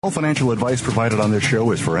All financial advice provided on this show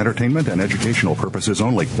is for entertainment and educational purposes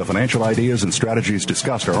only. The financial ideas and strategies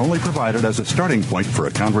discussed are only provided as a starting point for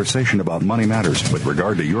a conversation about money matters. With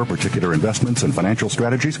regard to your particular investments and financial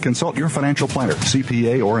strategies, consult your financial planner,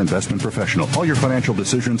 CPA, or investment professional. All your financial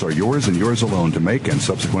decisions are yours and yours alone to make and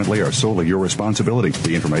subsequently are solely your responsibility.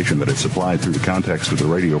 The information that is supplied through the context of the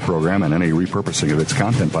radio program and any repurposing of its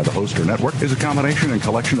content by the host or network is a combination and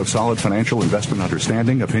collection of solid financial investment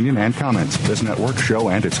understanding, opinion, and comments. This network, show,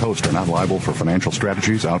 and its hosts are not liable for financial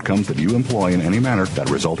strategies, outcomes that you employ in any manner that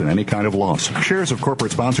result in any kind of loss. Shares of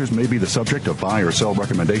corporate sponsors may be the subject of buy or sell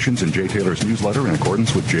recommendations in Jay Taylor's newsletter in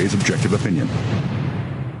accordance with Jay's objective opinion.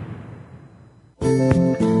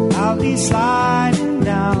 I'll be sliding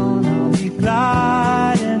down, I'll be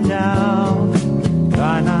gliding down.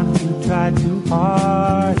 Try not to try too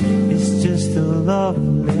hard, it's just a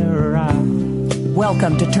lovely ride.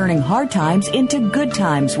 Welcome to Turning Hard Times into Good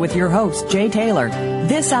Times with your host, Jay Taylor.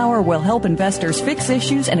 This hour will help investors fix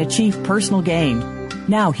issues and achieve personal gain.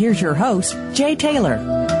 Now, here's your host, Jay Taylor.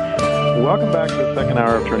 Welcome back to the second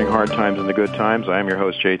hour of Turning Hard Times into Good Times. I am your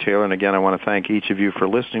host, Jay Taylor, and again, I want to thank each of you for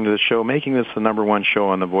listening to the show, making this the number one show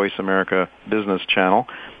on the Voice America Business Channel.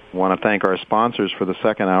 I want to thank our sponsors for the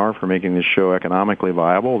second hour for making this show economically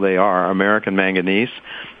viable. They are American Manganese,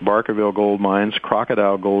 Barkerville Gold Mines,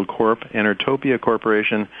 Crocodile Gold Corp, Enertopia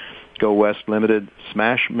Corporation, Go West Limited,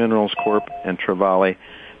 Smash Minerals Corp, and Trevally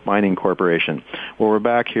Mining Corporation. Well, we're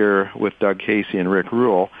back here with Doug Casey and Rick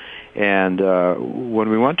Rule. And when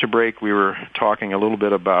we went to break, we were talking a little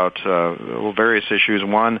bit about various issues.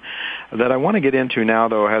 One that I want to get into now,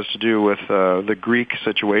 though, has to do with the Greek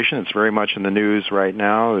situation. It's very much in the news right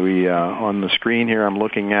now. We on the screen here, I'm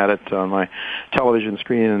looking at it on my television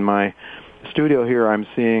screen in my studio here. I'm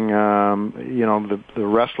seeing, the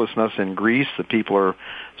restlessness in Greece. The people are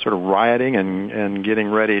sort of rioting and getting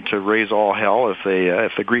ready to raise all hell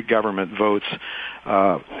if the Greek government votes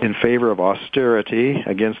in favor of austerity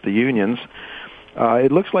against the unions.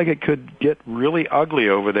 It looks like it could get really ugly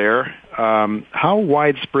over there. How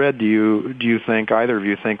widespread do you think, either of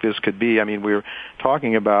you think this could be? I mean, we're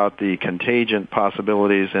talking about the contagion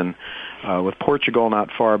possibilities, and with Portugal not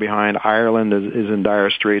far behind, Ireland is in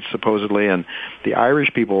dire straits supposedly, and the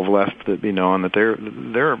Irish people have left it be known that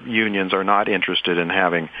their unions are not interested in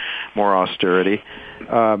having more austerity.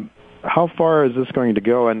 How far is this going to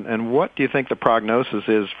go, and what do you think the prognosis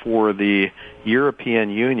is for the European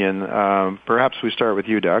Union? Perhaps we start with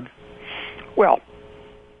you, Doug. Well,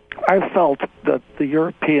 I felt that the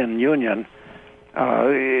European Union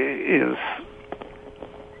is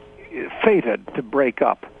fated to break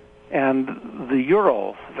up, and the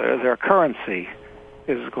euro, their currency,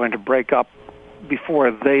 is going to break up before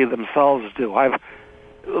they themselves do.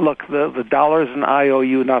 Look, the dollar's an I owe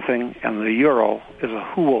you nothing, and the euro is a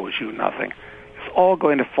who owes you nothing. It's all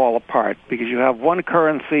going to fall apart because you have one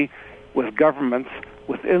currency with governments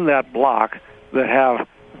within that bloc that have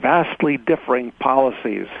vastly differing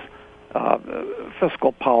policies,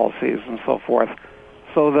 fiscal policies and so forth,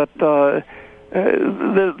 so that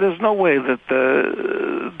there's no way that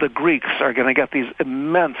the Greeks are going to get these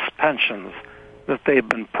immense pensions that they've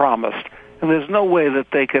been promised, and there's no way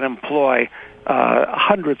that they can employ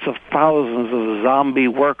hundreds of thousands of zombie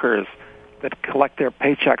workers that collect their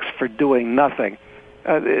paychecks for doing nothing.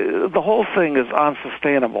 The whole thing is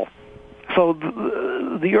unsustainable. So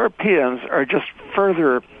the Europeans are just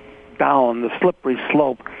further down the slippery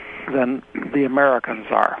slope than the Americans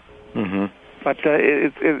are. Mm-hmm. But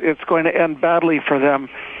it's going to end badly for them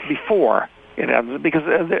before it ends, because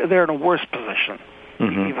they're in a worse position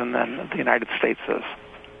even than the United States is.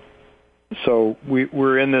 So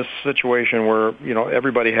we're in this situation where,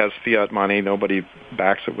 everybody has fiat money. Nobody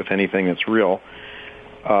backs it with anything that's real.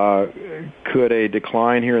 Could a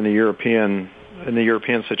decline here in the European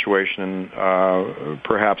situation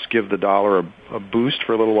perhaps give the dollar a boost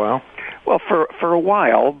for a little while? Well, for a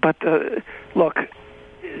while, but look,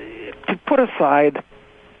 to put aside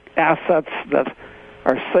assets that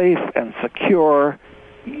are safe and secure,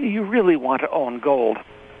 you really want to own gold.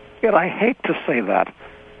 Yet I hate to say that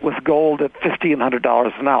with gold at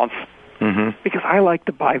 $1,500 an ounce, because I like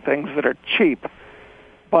to buy things that are cheap.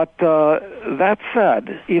 But that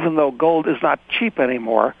said, even though gold is not cheap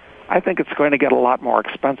anymore, I think it's going to get a lot more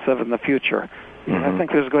expensive in the future. I think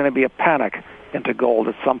there's going to be a panic into gold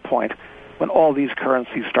at some point when all these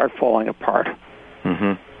currencies start falling apart.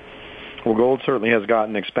 Well, gold certainly has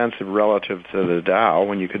gotten expensive relative to the Dow.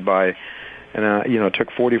 When you could buy, it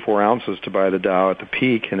took 44 ounces to buy the Dow at the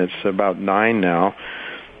peak, and it's about 9 now.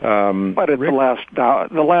 But at the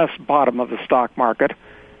last bottom of the stock market,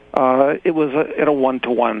 it was at a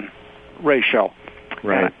 1-to-1 ratio.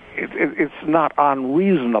 Right. it's not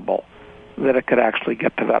unreasonable that it could actually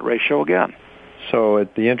get to that ratio again. So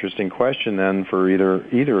the interesting question then for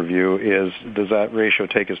either of you is, does that ratio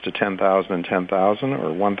take us to 10,000 and 10,000,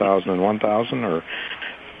 or 1,000 and 1,000, or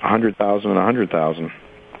 100,000 and 100,000?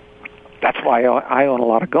 That's why I own a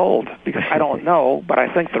lot of gold, because I don't know, but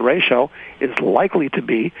I think the ratio is likely to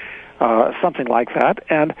be something like that.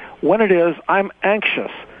 And when it is, I'm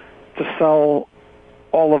anxious to sell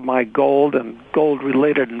all of my gold and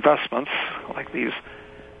gold-related investments, like these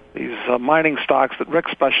mining stocks that Rick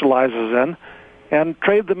specializes in, and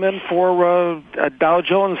trade them in for Dow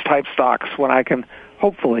Jones-type stocks when I can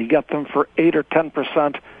hopefully get them for 8 or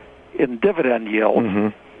 10% in dividend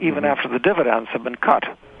yield, even after the dividends have been cut.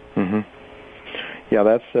 Yeah,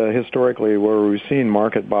 that's historically where we've seen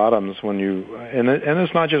market bottoms when and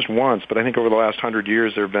it's not just once, but I think over the last 100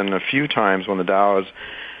 years there have been a few times when the Dow has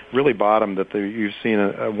really bottomed that you've seen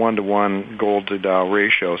a 1-to-1 gold to Dow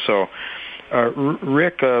ratio. So,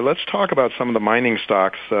 Rick, let's talk about some of the mining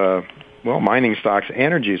stocks. Mining stocks,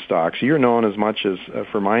 energy stocks. You're known as much as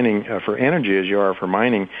for mining, for energy as you are for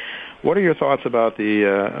mining. What are your thoughts about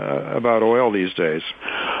about oil these days?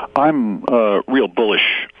 I'm real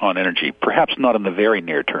bullish on energy, perhaps not in the very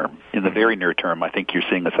near term. In the very near term, I think you're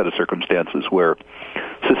seeing a set of circumstances where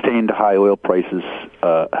sustained high oil prices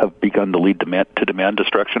have begun to lead to demand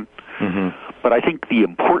destruction. But I think the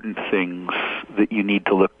important things that you need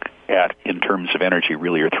to look at in terms of energy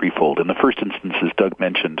really are threefold. In the first instance, as Doug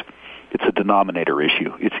mentioned, it's a denominator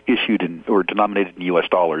issue. It's issued or denominated in U.S.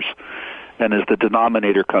 dollars. And as the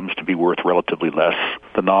denominator comes to be worth relatively less,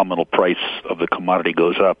 the nominal price of the commodity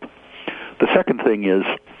goes up. The second thing is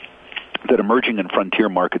that emerging and frontier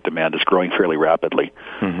market demand is growing fairly rapidly.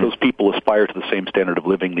 Those people aspire to the same standard of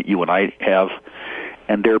living that you and I have,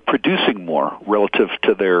 and they're producing more relative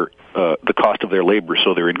to the cost of their labor,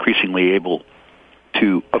 so they're increasingly able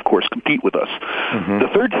to, of course, compete with us. The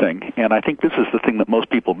third thing, and I think this is the thing that most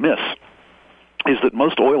people miss, is that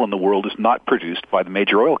most oil in the world is not produced by the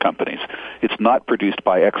major oil companies. It's not produced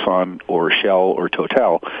by Exxon or Shell or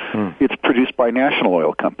Total. It's produced by national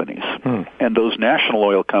oil companies. And those national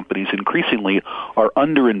oil companies increasingly are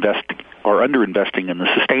underinvesting in the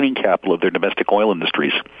sustaining capital of their domestic oil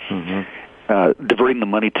industries, diverting the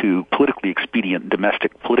money to politically expedient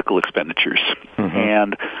domestic political expenditures.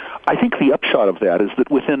 And I think the upshot of that is that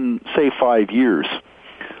within, say, 5 years,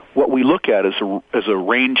 what we look at is a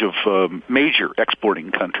range of major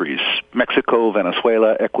exporting countries, Mexico,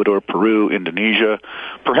 Venezuela, Ecuador, Peru, Indonesia,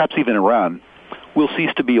 perhaps even Iran, will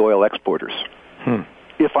cease to be oil exporters.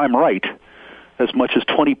 If I'm right, as much as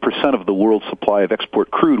 20% of the world's supply of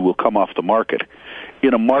export crude will come off the market,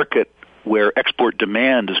 in a market where export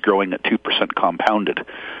demand is growing at 2% compounded.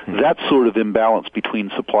 That sort of imbalance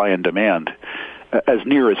between supply and demand, as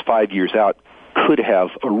near as 5 years out, could have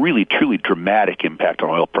a really, truly dramatic impact on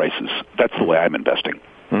oil prices. That's the way I'm investing.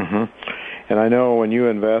 And I know when you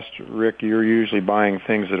invest, Rick, you're usually buying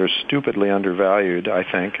things that are stupidly undervalued, I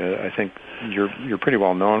think. I think you're pretty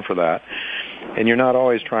well known for that. And you're not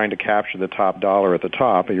always trying to capture the top dollar at the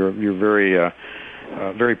top. You're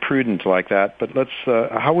very prudent like that. But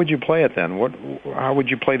how would you play it then? How would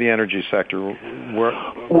you play the energy sector?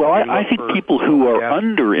 I think people who are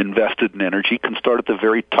underinvested in energy can start at the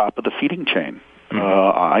very top of the feeding chain.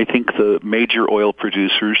 I think the major oil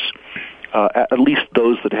producers, at least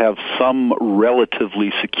those that have some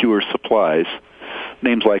relatively secure supplies,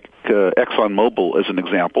 names like ExxonMobil as an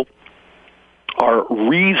example, are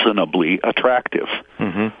reasonably attractive.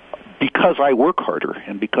 Because I work harder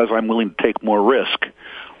and because I'm willing to take more risk,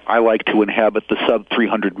 I like to inhabit the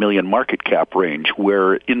sub-300 million market cap range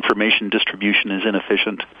where information distribution is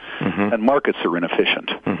inefficient and markets are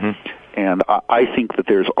inefficient. And I think that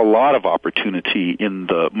there's a lot of opportunity in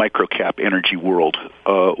the microcap energy world,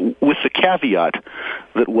 with the caveat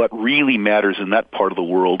that what really matters in that part of the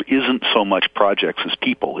world isn't so much projects as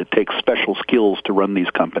people. It takes special skills to run these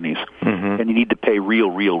companies, and you need to pay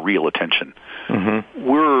real attention.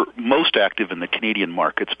 We're most active in the Canadian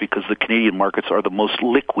markets because the Canadian markets are the most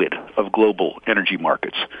liquid of global energy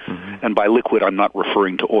markets. And by liquid, I'm not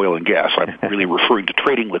referring to oil and gas. I'm really referring to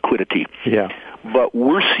trading liquidity. But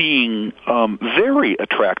we're seeing very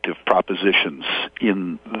attractive propositions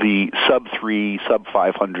in the sub-3,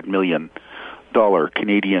 sub-500 million dollar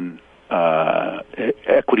Canadian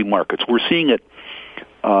equity markets. We're seeing it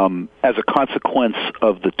as a consequence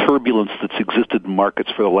of the turbulence that's existed in markets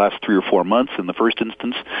for the last 3 or 4 months in the first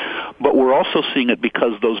instance, but we're also seeing it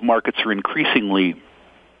because those markets are increasingly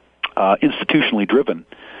institutionally driven,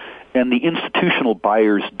 and the institutional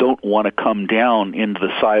buyers don't want to come down into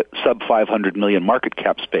the sub 500 million market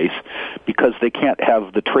cap space because they can't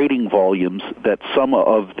have the trading volumes that some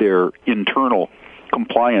of their internal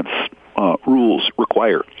compliance rules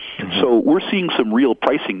require. Mm-hmm. So we're seeing some real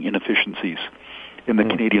pricing inefficiencies in the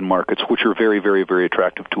Canadian markets, which are very, very, very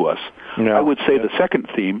attractive to us. I would say the second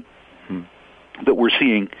theme that we're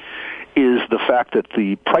seeing is the fact that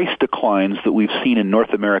the price declines that we've seen in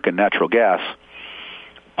North American natural gas,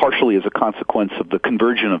 partially as a consequence of the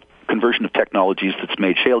conversion of technologies that's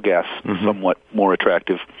made shale gas somewhat more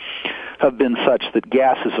attractive, have been such that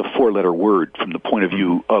gas is a four-letter word from the point of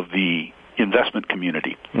view of the investment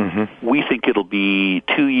community. Mm-hmm. We think it'll be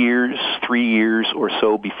 2 years, 3 years or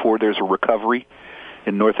so before there's a recovery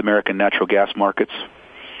in North American natural gas markets.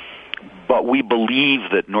 But we believe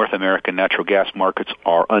that North American natural gas markets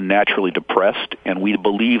are unnaturally depressed, and we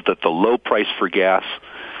believe that the low price for gas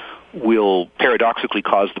will paradoxically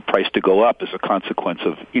cause the price to go up as a consequence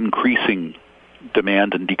of increasing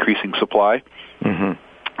demand and decreasing supply. Mm-hmm.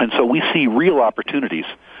 And so we see real opportunities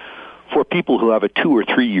for people who have a 2 or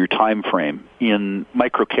 3 year time frame in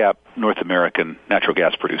microcap North American natural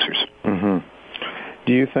gas producers. Mm-hmm.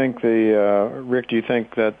 Do you think Rick? Do you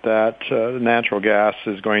think that natural gas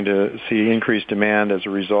is going to see increased demand as a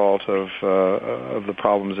result of the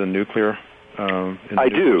problems in nuclear?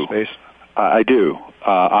 Nuclear space? I do.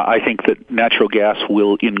 I think that natural gas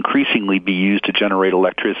will increasingly be used to generate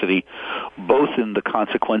electricity, both in the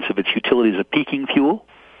consequence of its utility as a peaking fuel.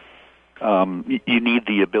 You need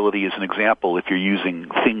the ability, as an example, if you're using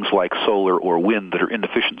things like solar or wind that are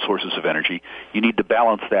inefficient sources of energy, you need to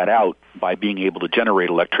balance that out by being able to generate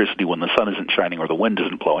electricity when the sun isn't shining or the wind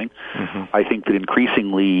isn't blowing. Mm-hmm. I think that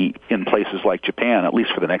increasingly in places like Japan, at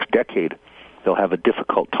least for the next decade, they'll have a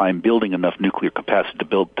difficult time building enough nuclear capacity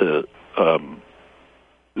to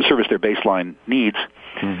service their baseline needs.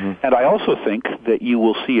 Mm-hmm. And I also think that you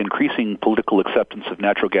will see increasing political acceptance of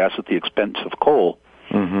natural gas at the expense of coal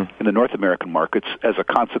in the North American markets as a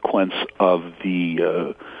consequence of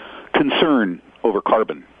the concern over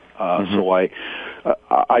carbon. So I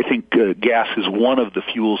think gas is one of the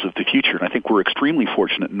fuels of the future, and I think we're extremely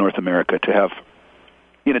fortunate in North America to have,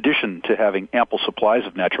 in addition to having ample supplies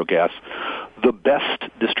of natural gas, the best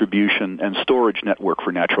distribution and storage network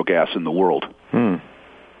for natural gas in the world.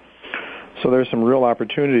 So there's some real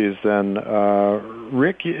opportunities then.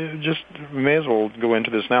 Rick, just may as well go into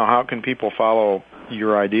this now. How can people follow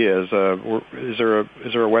your ideas? Is there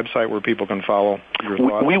a website where people can follow your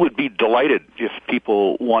thoughts? We would be delighted if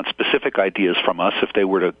people want specific ideas from us, if they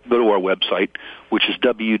were to go to our website, which is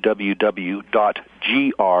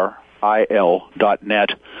www.gril.net,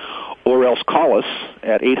 or else call us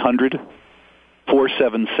at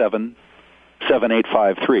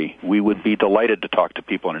 800-477-7853. We would be delighted to talk to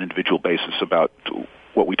people on an individual basis about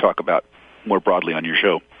what we talk about more broadly on your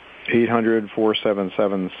show.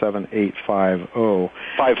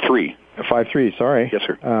 800-477-7850. 53, sorry. Yes,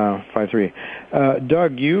 sir. 53.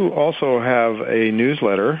 Doug, you also have a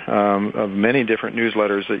newsletter, of many different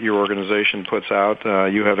newsletters that your organization puts out.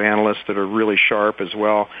 You have analysts that are really sharp as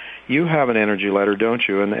well. You have an energy letter, don't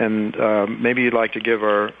you? And maybe you'd like to give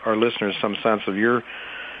our listeners some sense of your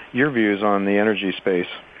views on the energy space.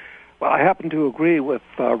 Well, I happen to agree with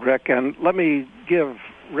Rick, and let me give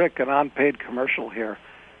Rick an unpaid commercial here.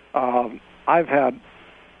 I've had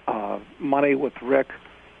money with Rick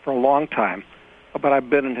for a long time, but I've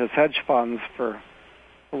been in his hedge funds for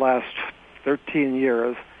the last 13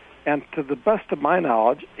 years, and to the best of my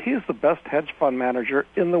knowledge, he's the best hedge fund manager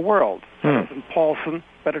in the world. Better than Paulson,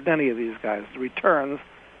 better than any of these guys. The returns,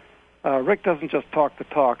 Rick doesn't just talk the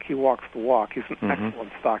talk, he walks the walk. He's an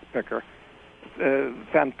excellent stock picker.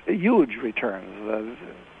 Huge returns, the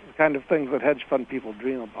kind of things that hedge fund people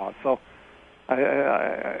dream about. So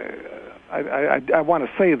I want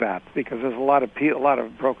to say that because there's a lot of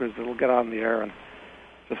brokers that will get on the air and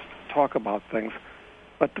just talk about things.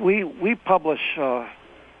 But we publish a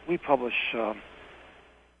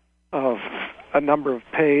number of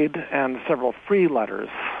paid and several free letters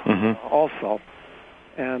also,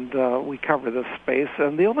 and we cover this space.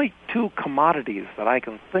 And the only two commodities that I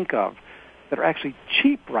can think of that are actually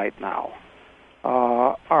cheap right now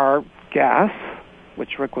are gas,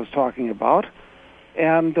 which Rick was talking about,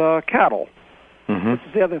 and cattle, which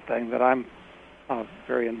is the other thing that I'm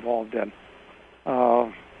very involved in.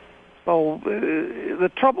 So the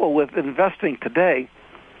trouble with investing today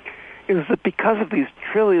is that because of these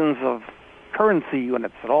trillions of currency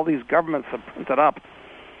units that all these governments have printed up,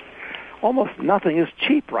 almost nothing is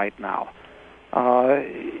cheap right now.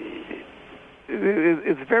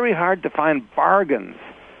 It's very hard to find bargains,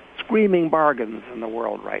 screaming bargains in the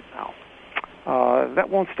world right now. That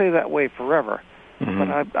won't stay that way forever.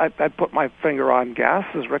 Mm-hmm. But I'd put my finger on gas,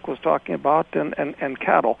 as Rick was talking about, and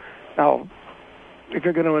cattle. Now, if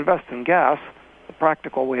you're going to invest in gas, the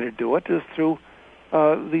practical way to do it is through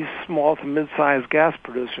these small to mid-sized gas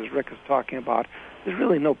producers Rick is talking about. There's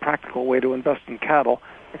really no practical way to invest in cattle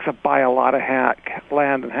except buy a lot of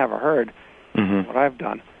land and have a herd. Mm-hmm. What I've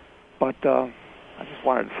done. But I just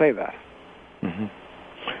wanted to say that. Mm-hmm.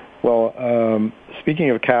 Well,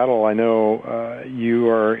 speaking of cattle, I know you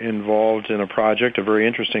are involved in a project, a very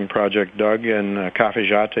interesting project, Doug, in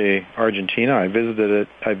Cafayate, Argentina. I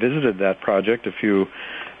visited that project a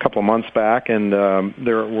couple of months back, and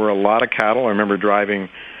there were a lot of cattle. I remember driving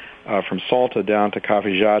from Salta down to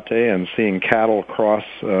Cafayate and seeing cattle cross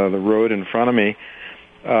the road in front of me.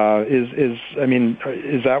 Is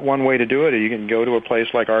that one way to do it? You can go to a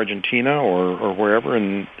place like Argentina or wherever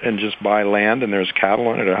and just buy land and there's cattle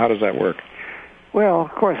on it, or how does that work? Well,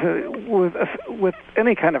 of course, with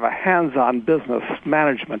any kind of a hands-on business,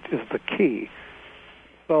 management is the key.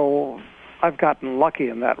 So I've gotten lucky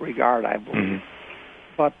in that regard, I believe. Mm-hmm.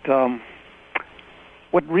 But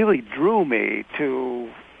what really drew me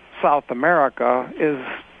to South America is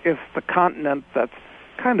the continent that's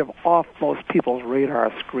kind of off most people's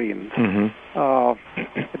radar screens. Mm-hmm.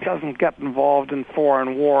 It doesn't get involved in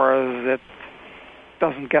foreign wars. It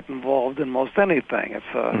doesn't get involved in most anything.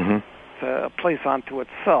 It's a place unto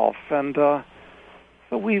itself. And so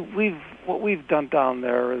what we've done down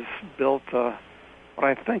there is built what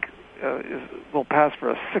I think will pass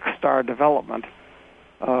for a 6-star development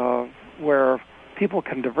where people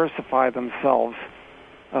can diversify themselves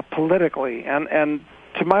politically. And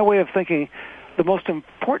to my way of thinking, the most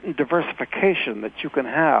important diversification that you can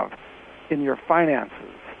have in your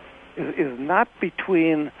finances is not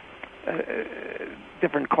between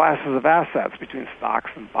different classes of assets, between stocks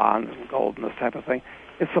and bonds and gold and this type of thing.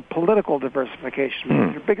 It's a political diversification.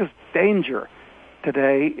 Mm. Your biggest danger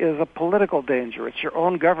today is a political danger. It's your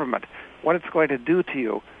own government, what it's going to do to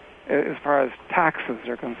you as far as taxes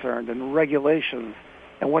are concerned and regulations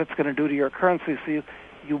and what it's going to do to your currency. So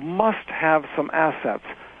you must have some assets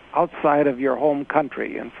outside of your home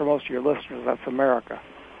country, and for most of your listeners, that's America.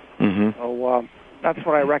 Mm-hmm. So that's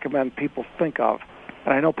what I recommend people think of,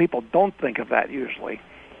 and I know people don't think of that usually.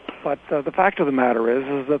 But the fact of the matter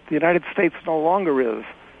is that the United States no longer is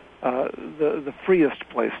the freest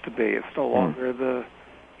place to be. It's no longer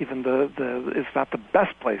it's not the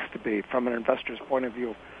best place to be from an investor's point of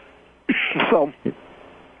view. So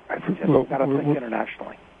I suggest you've got to think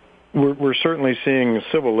internationally. We're certainly seeing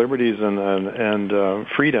civil liberties and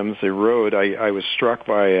freedoms erode. I was struck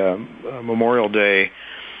by a Memorial Day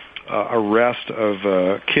arrest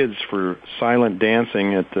of kids for silent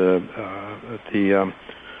dancing at the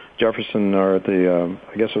Jefferson, or at the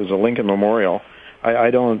I guess it was a Lincoln Memorial. I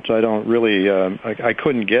don't really I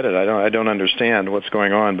couldn't get it. I don't understand what's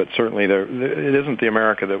going on. But certainly it isn't the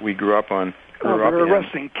America that we grew up on. They're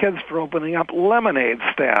arresting kids for opening up lemonade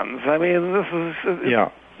stands. I mean, this is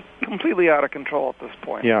completely out of control at this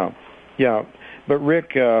point. Yeah. But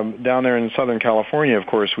Rick, down there in Southern California, of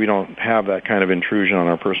course, we don't have that kind of intrusion on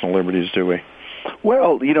our personal liberties, do we?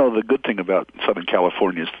 Well, the good thing about Southern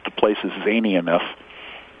California is that the place is zany enough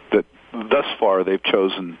that thus far they've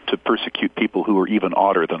chosen to persecute people who are even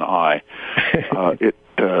odder than I. It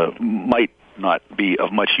might not be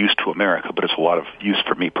of much use to America, but it's a lot of use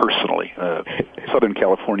for me personally. Southern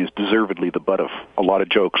California is deservedly the butt of a lot of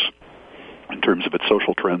jokes in terms of its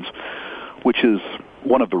social trends, which is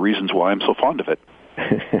one of the reasons why I'm so fond of it.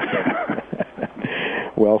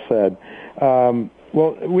 Well said.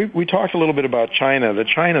 Well, we talked a little bit about China. The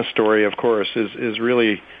China story, of course, is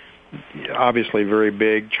really obviously very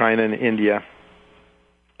big. China and India.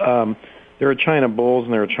 There are China bulls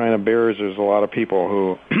and there are China bears. There's a lot of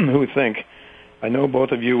people who think, I know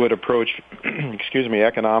both of you would approach,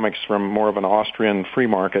 economics from more of an Austrian free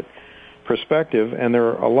market perspective, and there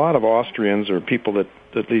are a lot of Austrians or people that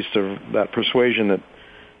at least of that persuasion that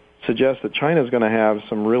suggest that China is going to have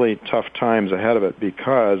some really tough times ahead of it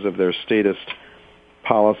because of their statist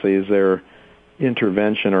policies, their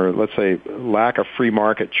intervention, or let's say lack of free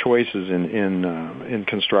market choices in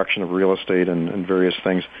construction of real estate and various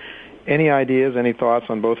things. Any ideas, any thoughts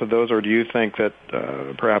on both of those, or do you think that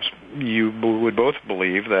perhaps you would both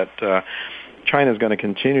believe that China is going to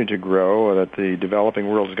continue to grow, or that the developing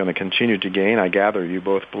world is going to continue to gain? I gather you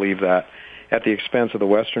both believe that, at the expense of the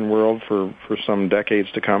Western world for some decades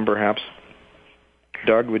to come, perhaps.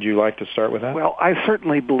 Doug, would you like to start with that? Well, I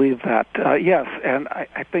certainly believe that, yes, and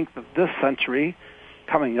I think that this century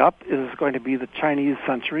coming up is going to be the Chinese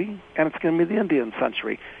century, and it's going to be the Indian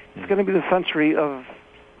century. It's going to be the century of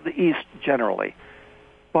the East generally.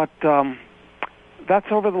 But that's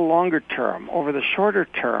over the longer term. Over the shorter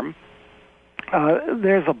term,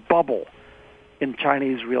 there's a bubble in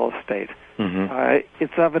Chinese real estate.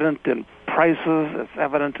 It's evident in prices. It's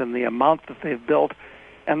evident in the amount that they've built.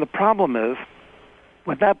 And the problem is,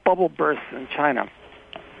 when that bubble bursts in China,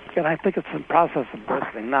 and I think it's in process of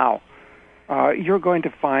bursting now, you're going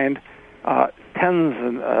to find tens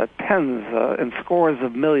and scores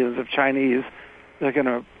of millions of Chinese that are going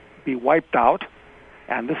to be wiped out,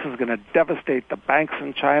 and this is going to devastate the banks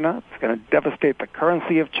in China. It's going to devastate the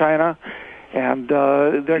currency of China, and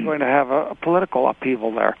they're going to have a political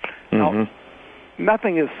upheaval there. Now,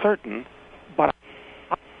 nothing is certain, but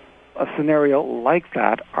a scenario like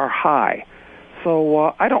that are high.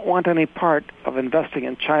 So I don't want any part of investing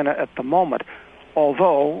in China at the moment,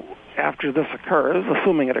 although after this occurs,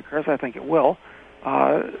 assuming it occurs, I think it will,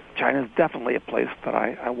 China is definitely a place that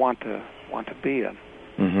I want to be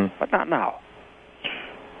in, but not now.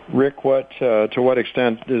 Rick, to what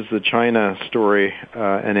extent is the China story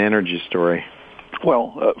an energy story?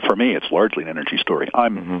 Well, for me, it's largely an energy story.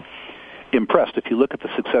 I'm impressed. If you look at the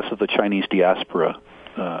success of the Chinese diaspora,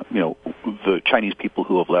 the Chinese people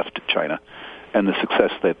who have left China, and the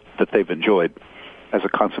success that they've enjoyed as a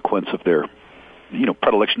consequence of their,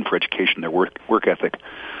 predilection for education, their work ethic.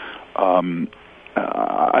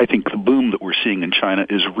 I think the boom that we're seeing in China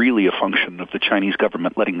is really a function of the Chinese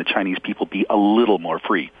government letting the Chinese people be a little more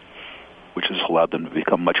free, which has allowed them to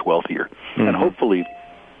become much wealthier. And hopefully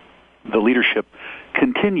the leadership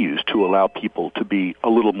continues to allow people to be a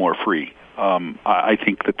little more free. I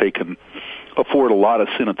think that they can afford a lot of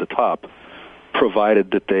sin at the top,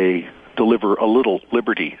 provided that they deliver a little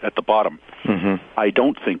liberty at the bottom. I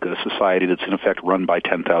don't think a society that's in effect run by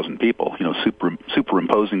 10,000 people,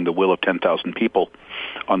 superimposing the will of 10,000 people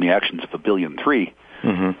on the actions of 1.3 billion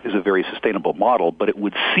is a very sustainable model, but it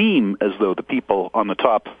would seem as though the people on the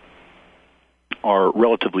top are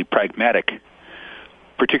relatively pragmatic,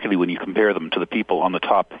 particularly when you compare them to the people on the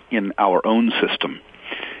top in our own system.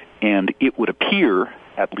 And it would appear,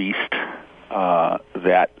 at least,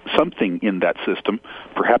 that something in that system,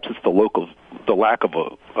 perhaps it's the lack of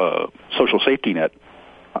a social safety net,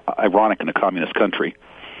 ironic in a communist country,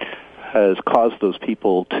 has caused those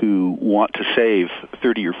people to want to save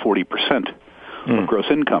 30 or 40% of gross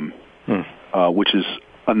income, which is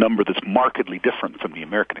a number that's markedly different from the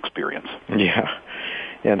American experience. Yeah,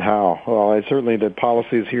 and how? Well, certainly the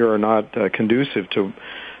policies here are not conducive to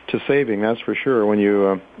saving, that's for sure, when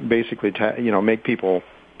you basically make people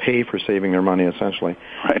pay for saving their money, essentially.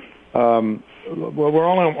 Right. Well, we're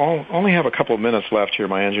only have a couple of minutes left here,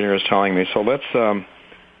 my engineer is telling me, so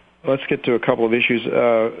let's get to a couple of issues.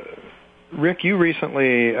 Rick, you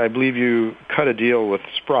recently, I believe you cut a deal with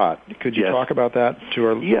Sprott. Could you talk about that to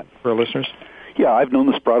our listeners? Yeah, I've known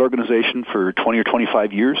the Sprott organization for 20 or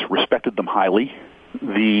 25 years, respected them highly.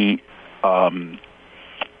 The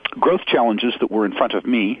growth challenges that were in front of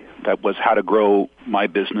me, that was how to grow my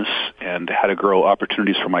business and how to grow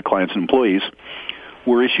opportunities for my clients and employees,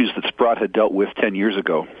 were issues that Sprott had dealt with 10 years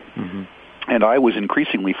ago. And I was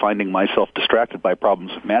increasingly finding myself distracted by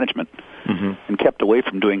problems of management and kept away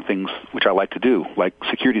from doing things which I like to do, like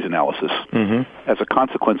securities analysis. As a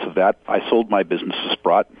consequence of that, I sold my business to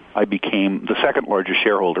Sprott. I became the second largest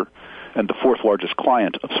shareholder and the fourth largest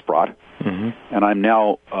client of Sprott. And I'm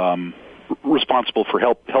now responsible for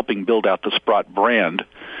helping build out the Sprott brand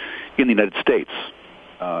in the United States.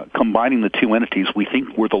 Combining the two entities, we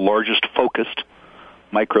think we're the largest focused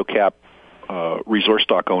microcap resource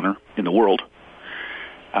stock owner in the world.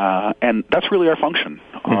 And that's really our function.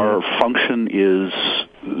 Our function is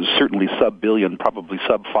certainly sub-billion, probably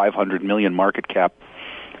sub-500 million market cap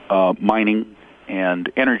mining and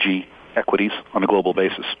energy equities on a global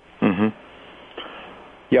basis.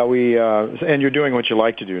 Yeah, and you're doing what you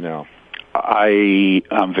like to do now.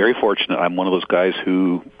 I'm very fortunate. I'm one of those guys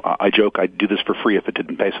who, I joke, I'd do this for free if it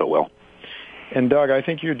didn't pay so well. And Doug, I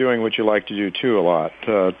think you're doing what you like to do too a lot.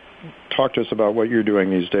 Talk to us about what you're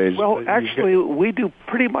doing these days. Well, actually, we do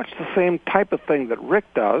pretty much the same type of thing that Rick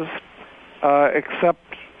does, except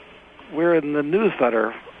we're in the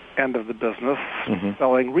newsletter end of the business,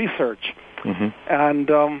 selling research. And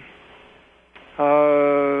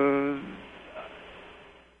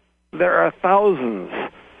there are thousands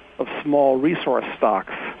of small resource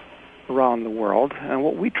stocks around the world, and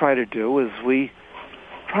what we try to do is we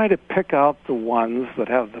try to pick out the ones that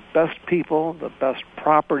have the best people, the best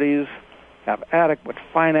properties, have adequate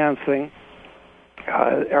financing,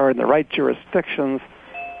 are in the right jurisdictions,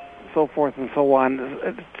 so forth and so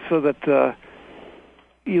on, so that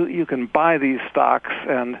you can buy these stocks.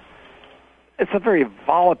 And it's a very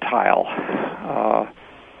volatile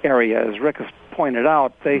area, as Rick has pointed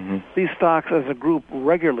out, these stocks as a group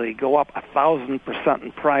regularly go up 1,000%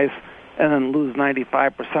 in price and then lose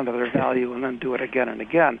 95% of their value and then do it again and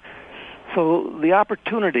again. So the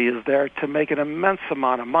opportunity is there to make an immense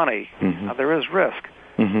amount of money. Now, there is risk.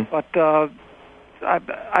 But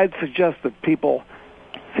I'd suggest that people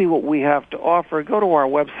see what we have to offer. Go to our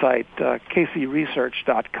website,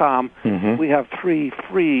 kcresearch.com. We have 3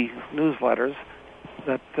 free newsletters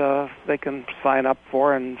that they can sign up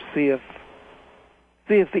for and see if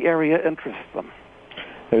the area interests them.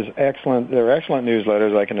 There are excellent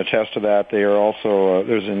newsletters. I can attest to that. They are also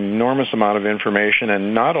there's an enormous amount of information,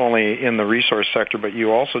 and not only in the resource sector, but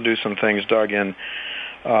you also do some things, Doug, in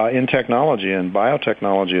technology and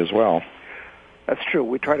biotechnology as well. That's true.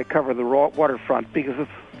 We try to cover the waterfront because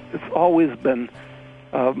it's always been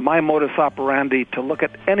my modus operandi to look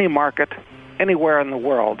at any market anywhere in the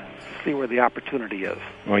world, see where the opportunity is.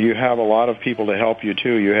 Well, you have a lot of people to help you,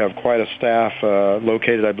 too. You have quite a staff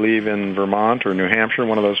located, I believe, in Vermont or New Hampshire,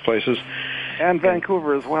 one of those places. And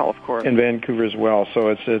Vancouver as well, of course. In Vancouver as well.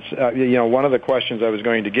 So it's one of the questions I was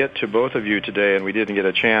going to get to both of you today, and we didn't get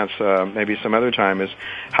a chance, maybe some other time, is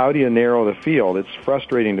how do you narrow the field? It's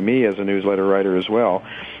frustrating to me as a newsletter writer as well,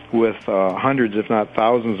 with hundreds, if not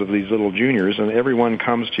thousands, of these little juniors, and everyone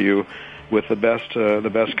comes to you with the best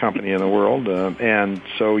company in the world, and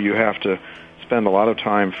so you have to spend a lot of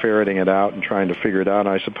time ferreting it out and trying to figure it out.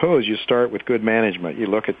 And I suppose you start with good management. You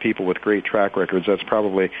look at people with great track records. You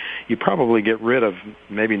probably get rid of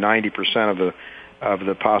maybe 90% of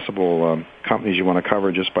the possible companies you want to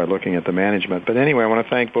cover just by looking at the management. But anyway, I want to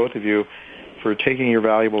thank both of you for taking your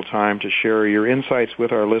valuable time to share your insights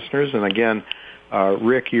with our listeners. And again,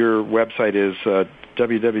 Rick, your website is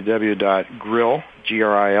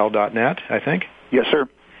www.gril.net, I think? Yes, sir.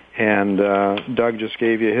 And Doug just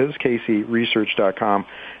gave you his, kcresearch.com.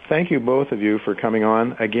 Thank you, both of you, for coming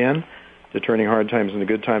on again to Turning Hard Times into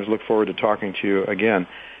Good Times. Look forward to talking to you again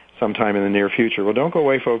sometime in the near future. Well, don't go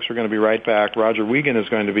away, folks. We're going to be right back. Roger Wiegand is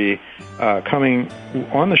going to be coming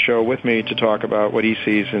on the show with me to talk about what he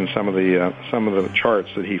sees in some of the charts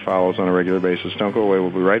that he follows on a regular basis. Don't go away.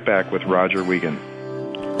 We'll be right back with Roger Wiegand.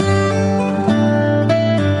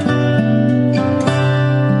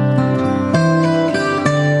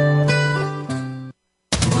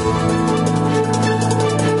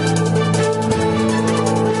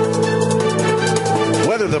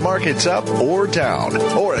 Markets up or down,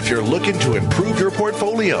 or if you're looking to improve your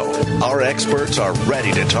portfolio, our experts are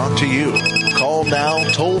ready to talk to you. Call now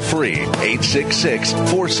toll free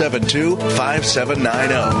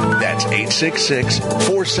 866-472-5790. That's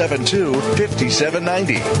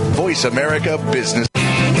 866-472-5790. Voice America Business.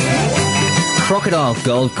 Crocodile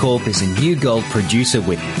Gold Corp is a new gold producer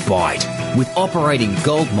with bite. With operating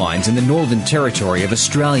gold mines in the Northern Territory of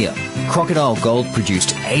Australia, Crocodile Gold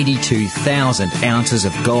produced 82,000 ounces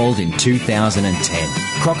of gold in 2010.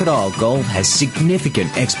 Crocodile Gold has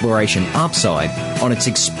significant exploration upside on its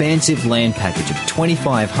expansive land package of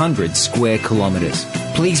 2,500 square kilometres.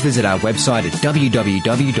 Please visit our website at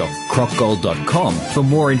www.crocgold.com for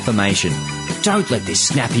more information. Don't let this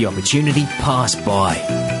snappy opportunity pass by.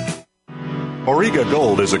 Auriga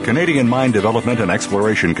Gold is a Canadian mine development and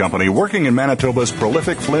exploration company working in Manitoba's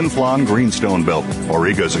prolific Flin Flon Greenstone Belt.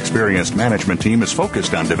 Auriga's experienced management team is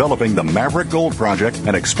focused on developing the Maverick Gold Project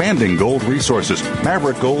and expanding gold resources.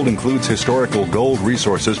 Maverick Gold includes historical gold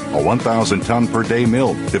resources, a 1,000-ton-per-day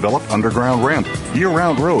mill, developed underground ramp,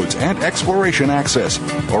 year-round roads, and exploration access.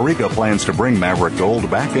 Auriga plans to bring Maverick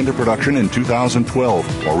Gold back into production in 2012.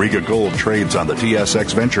 Auriga Gold trades on the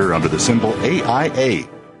TSX Venture under the symbol AIA.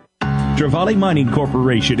 Trevally Mining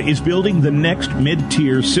Corporation is building the next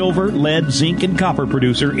mid-tier silver, lead, zinc, and copper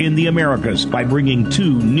producer in the Americas by bringing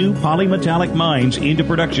 2 new polymetallic mines into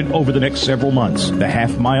production over the next several months. The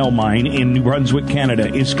Half Mile Mine in New Brunswick,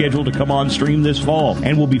 Canada is scheduled to come on stream this fall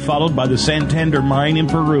and will be followed by the Santander Mine in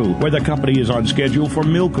Peru, where the company is on schedule for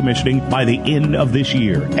mill commissioning by the end of this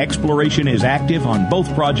year. Exploration is active on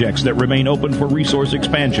both projects that remain open for resource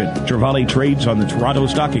expansion. Trevally trades on the Toronto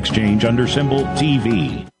Stock Exchange under symbol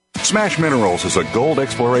TV. Smash Minerals is a gold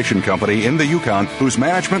exploration company in the Yukon whose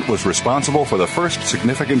management was responsible for the first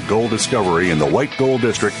significant gold discovery in the White Gold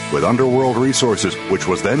District with Underworld Resources, which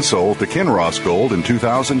was then sold to Kinross Gold in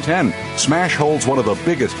 2010. Smash holds one of the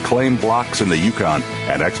biggest claim blocks in the Yukon,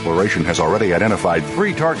 and exploration has already identified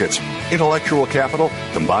 3 targets. Intellectual capital,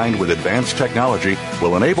 combined with advanced technology,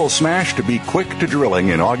 will enable Smash to be quick to drilling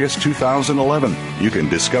in August 2011. You can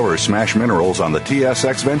discover Smash Minerals on the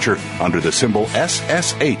TSX Venture under the symbol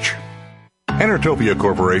SSH. Enertopia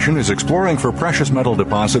Corporation is exploring for precious metal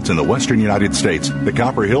deposits in the western United States. The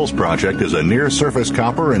Copper Hills Project is a near-surface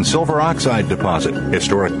copper and silver oxide deposit.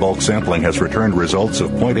 Historic bulk sampling has returned results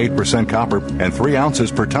of 0.8% copper and 3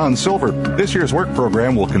 ounces per ton silver. This year's work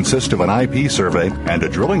program will consist of an IP survey and a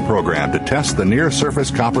drilling program to test the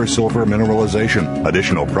near-surface copper-silver mineralization.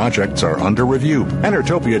 Additional projects are under review.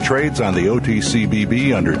 Enertopia trades on the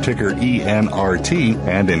OTCBB under ticker ENRT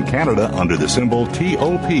and in Canada under the symbol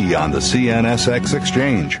TOP on the CNSX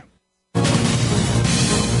exchange.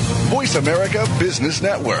 Voice America Business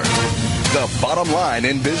Network, the bottom line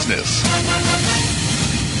in business.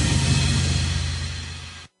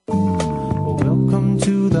 Welcome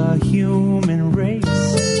to the human race.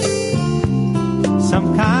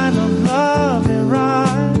 Some kind of love and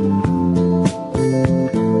ride.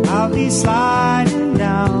 I'll be sliding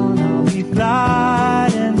down, I'll be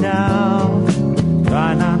gliding down.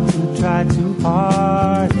 Try not to try too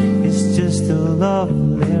hard. It's just a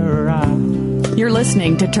lovely ride. You're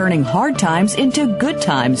listening to Turning Hard Times into Good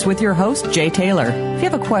Times with your host, Jay Taylor. If you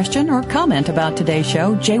have a question or comment about today's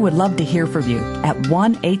show, Jay would love to hear from you at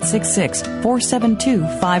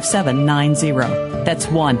 1-866-472-5790. That's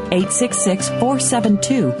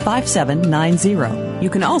 1-866-472-5790. You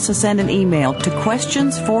can also send an email to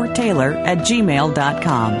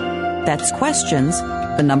questionsfortaylor@gmail.com. That's questions,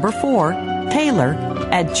 the number 4,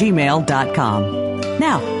 Taylor@gmail.com.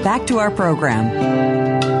 Now, back to our program.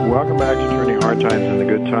 Welcome back to Turning Hard Times into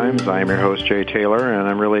Good Times. I am your host, Jay Taylor, and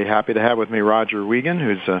I'm really happy to have with me Roger Wiegand,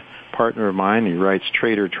 who's a partner of mine. He writes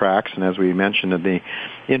Trader Tracks, and as we mentioned in the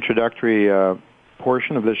introductory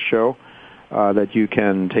portion of this show, that you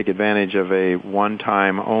can take advantage of a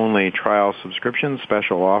one-time only trial subscription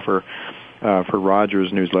special offer for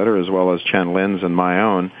Roger's newsletter, as well as Chen Lin's and my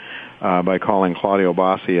own, by calling Claudio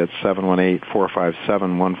Bassi at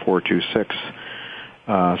 718-457-1426.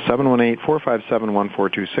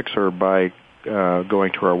 718-457-1426, or by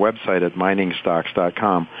going to our website at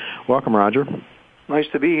miningstocks.com. Welcome, Roger. Nice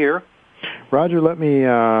to be here. Roger, let me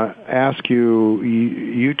ask you,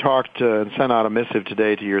 you talked and sent out a missive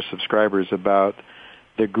today to your subscribers about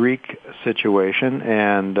the Greek situation,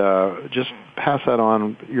 and just pass that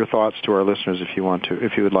on, your thoughts, to our listeners if you want to,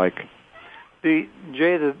 if you would like.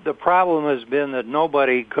 Jay, the problem has been that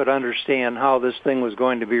nobody could understand how this thing was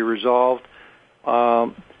going to be resolved.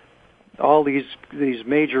 All these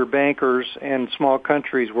major bankers and small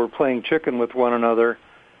countries were playing chicken with one another,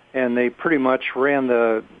 and they pretty much ran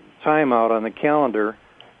the time out on the calendar.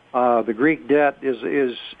 The Greek debt is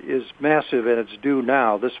massive, and it's due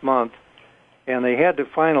now this month, and they had to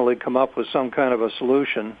finally come up with some kind of a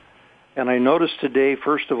solution. And I noticed today,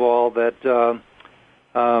 first of all, that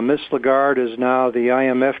Miss Lagarde is now the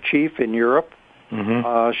IMF chief in Europe.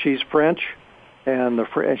 Mm-hmm. She's French. And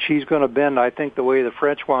she's going to bend, I think, the way the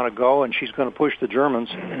French want to go, and she's going to push the Germans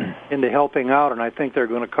into helping out, and I think they're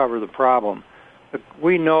going to cover the problem. But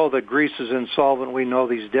we know that Greece is insolvent. We know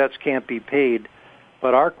these debts can't be paid.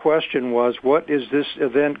 But our question was, what is this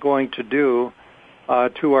event going to do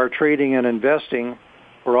to our trading and investing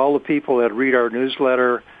for all the people that read our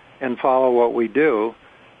newsletter and follow what we do?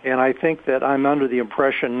 And I think that I'm under the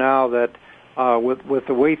impression now that with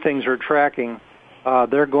the way things are tracking,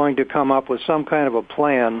 they're going to come up with some kind of a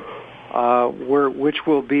plan which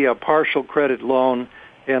will be a partial credit loan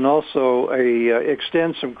and also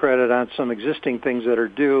extend some credit on some existing things that are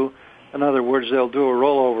due. In other words, they'll do a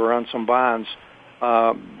rollover on some bonds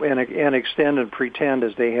and extend and pretend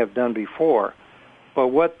as they have done before. But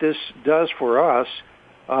what this does for us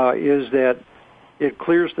is that it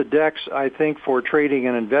clears the decks, I think, for trading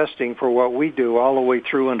and investing for what we do all the way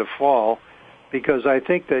through into fall. Because I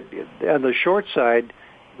think that on the short side,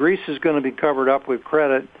 Greece is going to be covered up with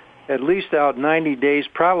credit at least out 90 days,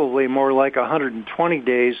 probably more like 120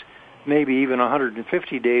 days, maybe even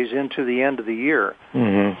 150 days into the end of the year.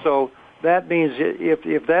 Mm-hmm. So that means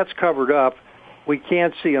if that's covered up, we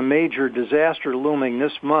can't see a major disaster looming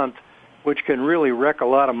this month, which can really wreck a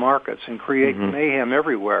lot of markets and create mayhem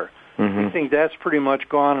everywhere. Mm-hmm. I think that's pretty much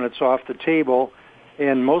gone and it's off the table.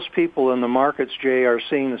 And most people in the markets, Jay, are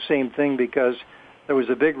seeing the same thing because there was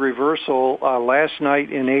a big reversal last night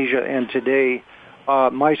in Asia and today.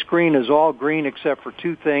 My screen is all green except for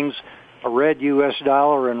two things, a red U.S.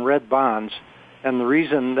 dollar and red bonds. And the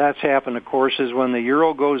reason that's happened, of course, is when the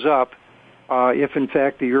euro goes up, if in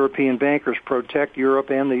fact the European bankers protect Europe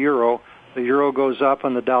and the euro goes up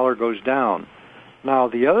and the dollar goes down. Now,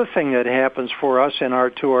 the other thing that happens for us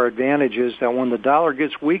to our advantage is that when the dollar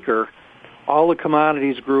gets weaker, all the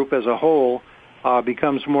commodities group as a whole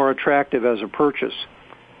becomes more attractive as a purchase.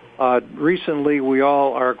 Recently, we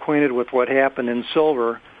all are acquainted with what happened in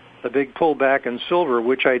silver, the big pullback in silver,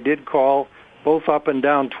 which I did call both up and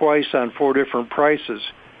down twice on 4 different prices.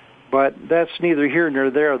 But that's neither here nor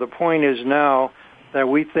there. The point is now that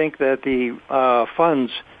we think that the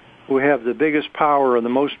funds who have the biggest power and the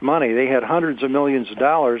most money, they had hundreds of millions of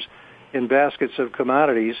dollars in baskets of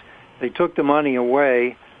commodities. They took the money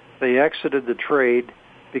away. They exited the trade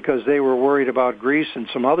because they were worried about Greece and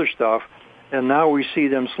some other stuff. And now we see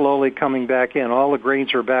them slowly coming back in. All the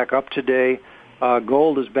grains are back up today.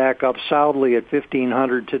 Gold is back up solidly at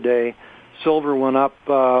 $1,500 today. Silver went up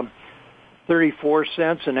 34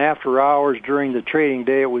 cents, and after hours during the trading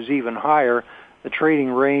day, it was even higher. The trading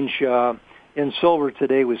range in silver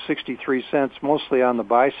today was 63 cents, mostly on the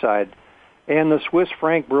buy side. And the Swiss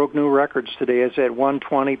franc broke new records today. It's at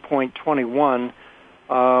 120.21.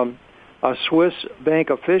 A Swiss bank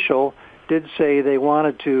official did say they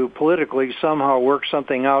wanted to politically somehow work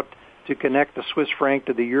something out to connect the Swiss franc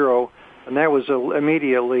to the euro, and that was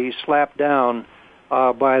immediately slapped down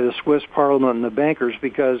by the Swiss parliament and the bankers,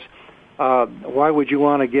 because why would you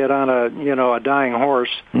want to get on a dying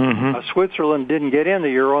horse? Mm-hmm. Switzerland didn't get in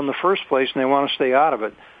the euro in the first place, and they want to stay out of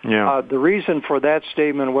it. Yeah. The reason for that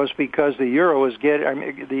statement was because the euro is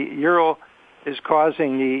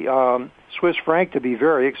causing the Swiss franc to be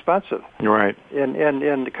very expensive. Right.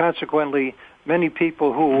 And consequently, many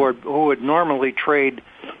people who would normally trade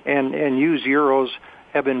and use euros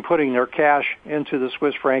have been putting their cash into the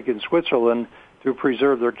Swiss franc in Switzerland to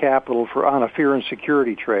preserve their capital on a fear and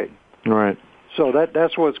security trade. Right. So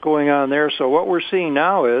that's what's going on there. So what we're seeing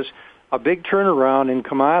now is a big turnaround in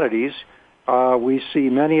commodities. We see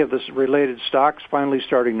many of the related stocks finally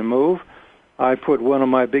starting to move. I put one of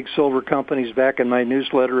my big silver companies back in my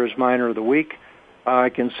newsletter as Miner of the Week. I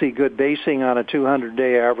can see good basing on a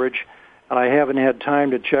 200-day average, and I haven't had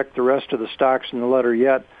time to check the rest of the stocks in the letter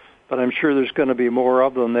yet, but I'm sure there's going to be more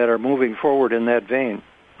of them that are moving forward in that vein.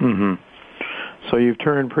 Mm-hmm. So you've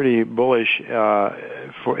turned pretty bullish in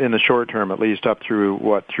the short term, at least up through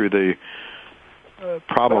the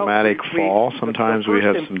problematic fall. Sometimes we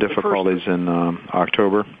have some difficulties in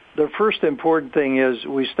October. The first important thing is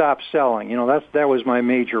we stopped selling. That was my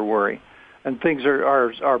major worry, and things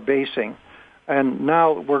are basing. And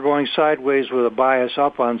now we're going sideways with a bias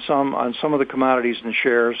up on some of the commodities and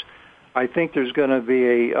shares. I think there's going to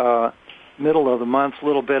be a middle of the month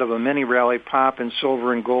little bit of a mini rally pop in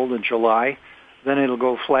silver and gold in July. Then it'll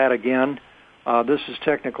go flat again. This is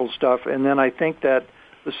technical stuff. And then I think that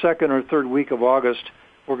the second or third week of August,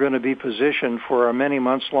 we're going to be positioned for a many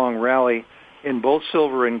months-long rally in both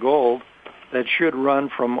silver and gold that should run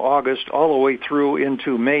from August all the way through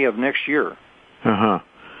into May of next year. Uh-huh.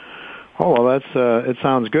 Oh, well, it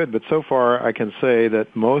sounds good, but so far I can say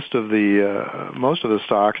that most of the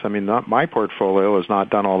stocks, not my portfolio has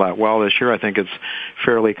not done all that well this year. I think it's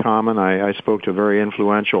fairly common. I spoke to a very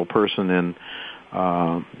influential person in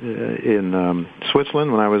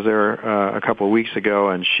Switzerland when I was there a couple of weeks ago,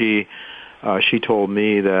 and she told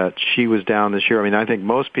me that she was down this year. I think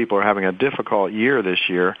most people are having a difficult year this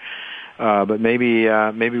year, but maybe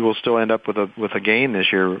we'll still end up with a gain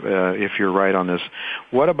this year if you're right on this.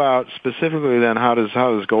 What about specifically then?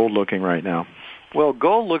 How is gold looking right now? Well,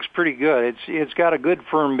 gold looks pretty good. It's got a good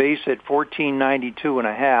firm base at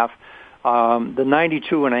 1492.5. The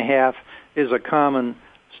 92.5 is a common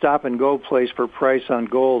stop and go place for price on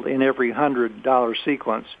gold in every $100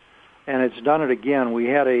 sequence, and it's done it again. We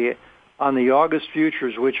had on the August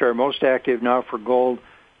futures, which are most active now for gold,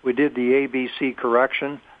 we did the ABC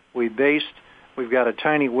correction. We based. We've got a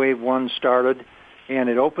tiny wave one started, and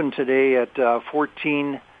it opened today at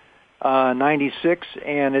 1496,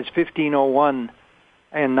 and it's 1501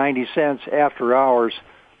 and 90 cents after hours.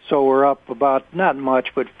 So we're up about, not much,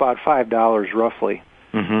 but about $5 roughly.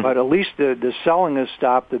 Mm-hmm. But at least the selling has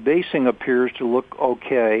stopped. The basing appears to look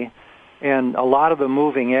okay, and a lot of the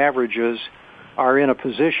moving averages are in a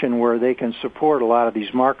position where they can support a lot of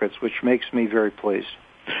these markets, which makes me very pleased.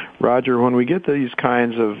 Roger, when we get these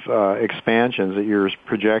kinds of expansions that you're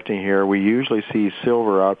projecting here, we usually see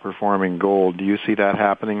silver outperforming gold. Do you see that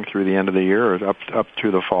happening through the end of the year or up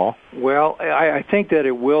through the fall? Well, I think that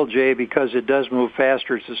it will, Jay, because it does move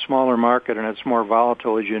faster. It's a smaller market and it's more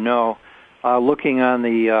volatile, as you know. Looking on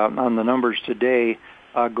the numbers today,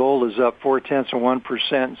 gold is up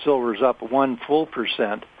 0.4%, silver is up 1 full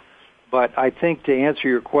percent. But I think to answer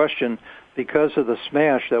your question, because of the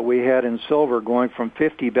smash that we had in silver going from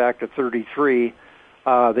 50 back to 33,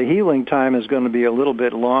 the healing time is going to be a little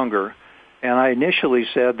bit longer. And I initially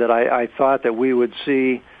said that I thought that we would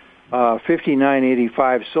see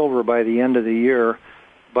 59.85 silver by the end of the year,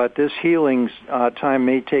 but this healing time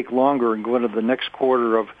may take longer and go into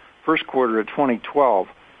the first quarter of 2012.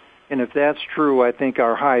 And if that's true, I think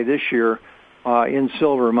our high this year in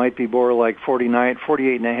silver might be more like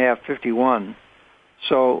 48.5, 51.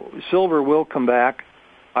 So silver will come back.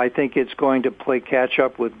 I think it's going to play catch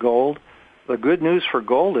up with gold. The good news for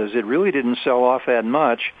gold is it really didn't sell off that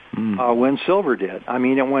much when silver did. I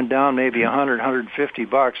mean, it went down maybe $100,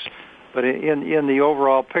 $150, but in the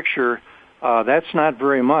overall picture, that's not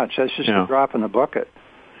very much. That's just a drop in the bucket.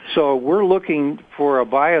 So we're looking for a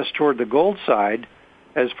bias toward the gold side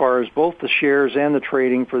as far as both the shares and the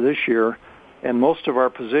trading for this year, and most of our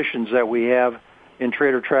positions that we have in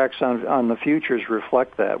Trader Tracks on the futures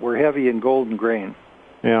reflect that. We're heavy in gold and grain.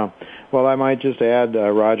 Yeah. Well, I might just add,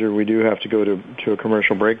 Roger, we do have to go to a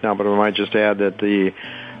commercial break now, but I might just add that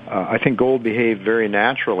I think gold behaved very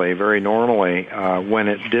naturally, very normally, when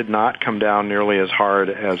it did not come down nearly as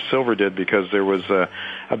hard as silver did, because there was a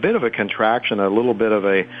bit of a contraction, a little bit of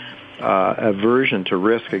a aversion to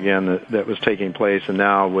risk again that was taking place, and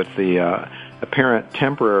now with the apparent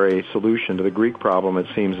temporary solution to the Greek problem, it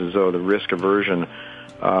seems as though the risk aversion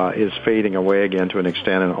is fading away again to an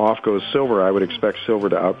extent, and off goes silver. I would expect silver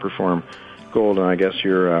to outperform gold, and I guess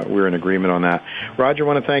we're in agreement on that. Roger, I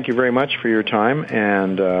want to thank you very much for your time,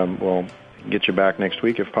 and we'll get you back next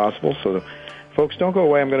week if possible. So, folks, don't go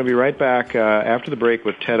away. I'm going to be right back after the break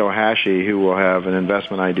with Ted Ohashi, who will have an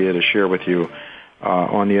investment idea to share with you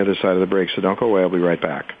on the other side of the break. So don't go away. I'll be right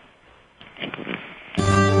back.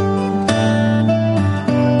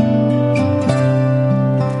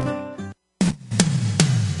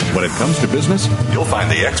 When it comes to business, you'll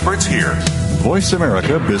find the experts here. Voice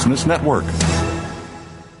America Business Network.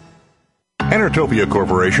 Enertopia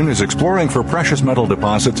Corporation is exploring for precious metal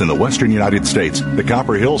deposits in the western United States. The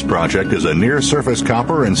Copper Hills Project is a near-surface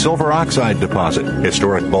copper and silver oxide deposit.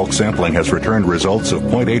 Historic bulk sampling has returned results of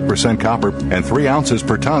 0.8% copper and 3 ounces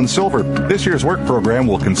per ton silver. This year's work program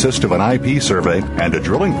will consist of an IP survey and a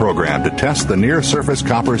drilling program to test the near-surface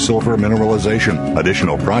copper-silver mineralization.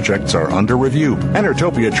 Additional projects are under review.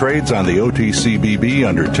 Enertopia trades on the OTCBB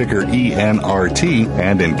under ticker ENRT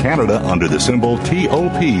and in Canada under the symbol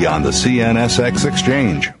TOP on the CNSX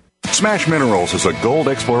exchange. Smash Minerals is a gold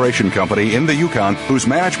exploration company in the Yukon whose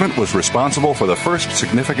management was responsible for the first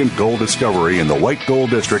significant gold discovery in the White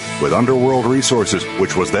Gold District with Underworld Resources,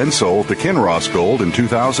 which was then sold to Kinross Gold in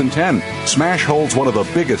 2010. Smash holds one of the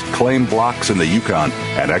biggest claim blocks in the Yukon,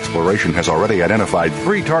 and exploration has already identified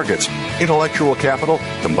 3 targets. Intellectual capital,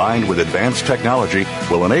 combined with advanced technology,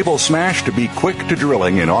 will enable Smash to be quick to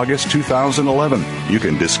drilling in August 2011. You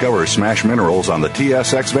can discover Smash Minerals on the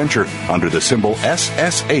TSX Venture under the symbol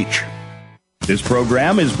SSH. This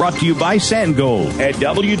program is brought to you by Sandgold at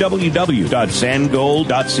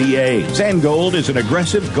www.sandgold.ca. Sandgold is an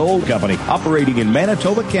aggressive gold company operating in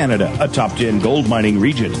Manitoba, Canada, a top 10 gold mining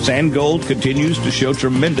region. Sandgold continues to show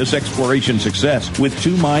tremendous exploration success. With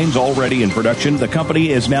 2 mines already in production, the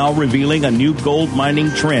company is now revealing a new gold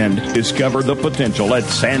mining trend. Discover the potential at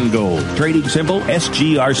Sandgold. Trading symbol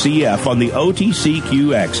SGRCF on the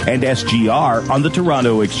OTCQX and SGR on the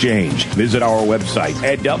Toronto Exchange. Visit our website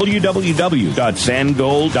at www.sandgold.ca.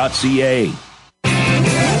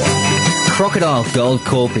 Crocodile Gold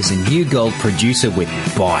Corp is a new gold producer with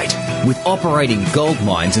bite. With operating gold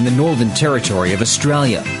mines in the Northern Territory of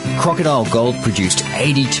Australia, Crocodile Gold produced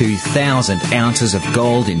 82,000 ounces of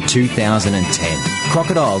gold in 2010.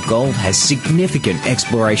 Crocodile Gold has significant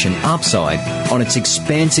exploration upside on its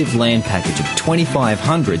expansive land package of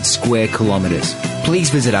 2,500 square kilometres. Please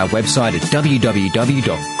visit our website at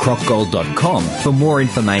www.crocgold.com for more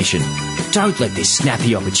information. Don't let this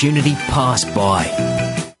snappy opportunity pass by.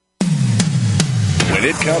 When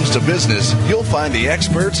it comes to business, you'll find the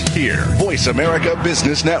experts here. Voice America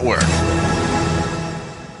Business Network.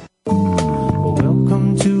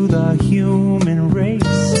 Welcome to the human race.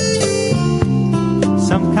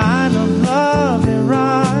 Some kind of love and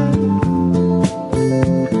ride.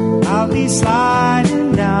 I'll be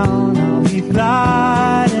sliding down. I'll be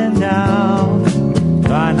gliding down.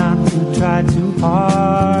 Try not to try too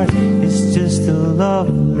hard. It's just a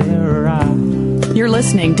lovely ride. You're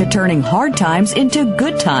listening to Turning Hard Times into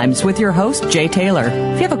Good Times with your host, Jay Taylor.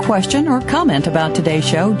 If you have a question or comment about today's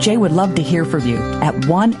show, Jay would love to hear from you at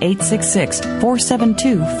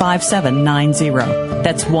 1-866-472-5790.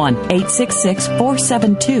 That's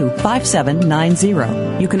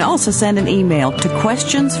 1-866-472-5790. You can also send an email to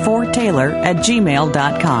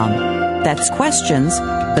questionsfortaylor@gmail.com. That's questions,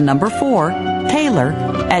 the number 4,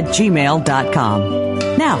 Taylor@gmail.com.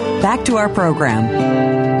 Now, back to our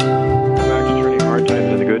program.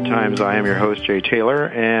 Good Times. I am your host, Jay Taylor,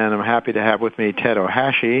 and I'm happy to have with me Ted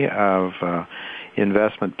Ohashi of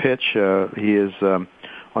Investment Pitch. He is on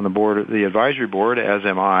the board, the advisory board, as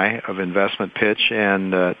am I, of Investment Pitch.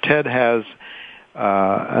 And Ted has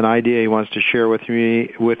an idea he wants to share with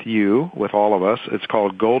all of us. It's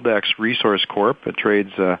called Goldex Resource Corp. It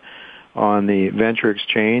trades on the Venture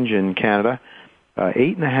Exchange in Canada.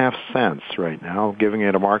 8.5 cents right now, giving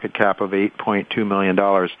it a market cap of $8.2 million.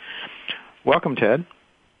 Welcome, Ted.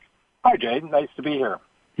 Hi, Jay. Nice to be here.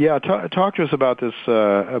 Yeah, talk to us about this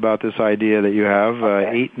idea that you have.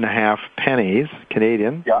 8.5 pennies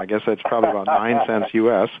Canadian. Yeah. I guess that's probably about 9 cents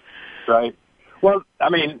U.S. Right. Well, I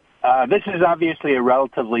mean, this is obviously a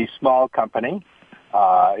relatively small company.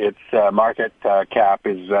 Its market cap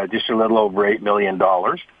is just a little over $8 million.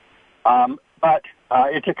 But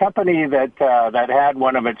it's a company that had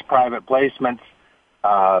one of its private placements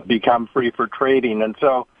become free for trading, and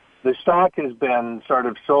so the stock has been sort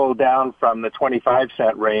of sold down from the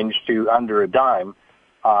 25-cent range to under a dime.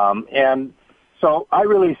 And so I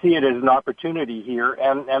really see it as an opportunity here,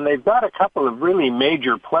 and they've got a couple of really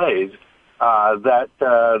major plays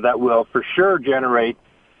that will for sure generate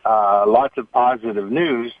lots of positive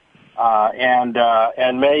news, and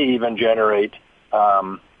may even generate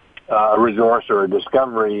a resource or a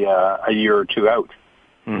discovery a year or two out.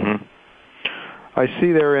 Mm-hmm. I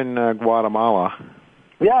see they're in Guatemala.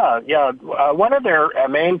 Yeah. One of their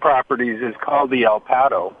main properties is called the El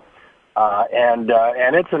Pato, and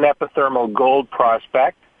it's an epithermal gold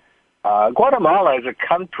prospect. Guatemala as a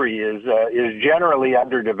country is generally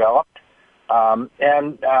underdeveloped, and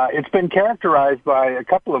it's been characterized by a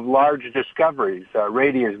couple of large discoveries.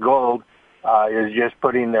 Radius Gold is just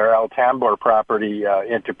putting their El Tambor property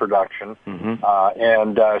into production,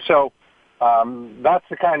 and so that's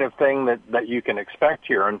the kind of thing that you can expect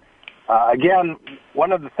here. And again,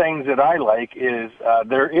 one of the things that I like is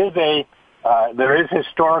there is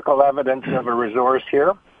historical evidence of a resource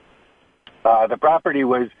here. The property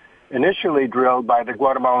was initially drilled by the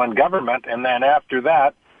Guatemalan government, and then after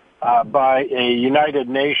that by a United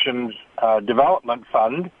Nations development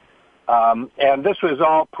fund. And this was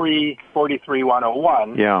all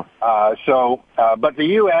pre-43-101. Yeah. But the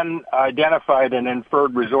UN identified an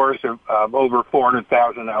inferred resource of over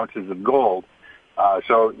 400,000 ounces of gold.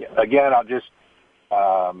 So again, I'll just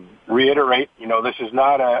reiterate, this is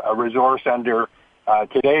not a resource under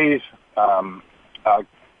today's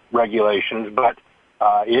regulations, but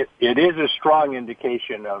it is a strong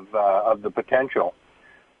indication of the potential.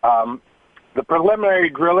 The preliminary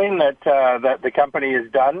drilling that the company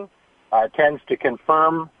has done tends to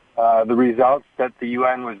confirm the results that the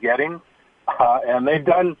UN was getting, and they've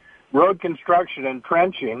done road construction and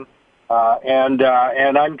trenching, and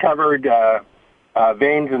uncovered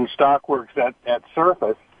veins and stockworks at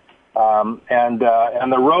surface, and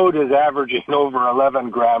the road is averaging over 11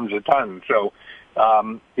 grams a ton. So,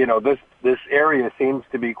 this area seems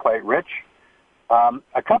to be quite rich.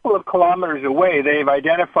 A couple of kilometers away, they've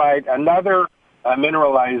identified another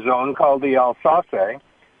mineralized zone called the El Sauce,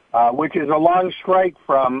 which is a long strike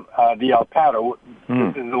from the El Pato.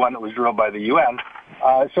 This is the one that was drilled by the UN.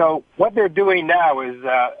 So what they're doing now is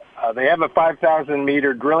they have a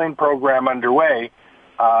 5,000-meter drilling program underway,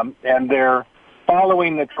 and they're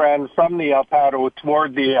following the trend from the El Pato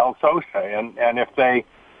toward the El Sauce. And if they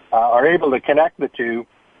are able to connect the two,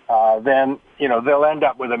 then they'll end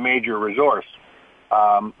up with a major resource.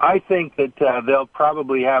 I think that they'll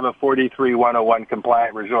probably have a 43-101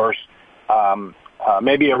 compliant resource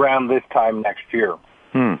maybe around this time next year.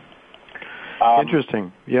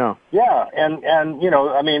 Interesting. Yeah. Yeah, and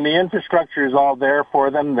the infrastructure is all there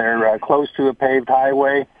for them. They're close to a paved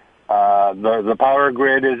highway. The power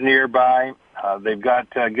grid is nearby. They've got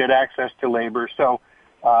good access to labor. So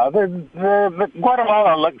the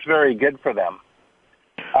Guatemala looks very good for them.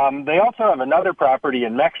 They also have another property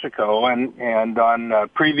in Mexico, and on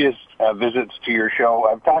previous visits to your show,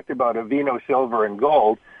 I've talked about Avino Silver and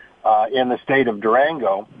Gold in the state of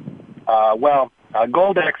Durango.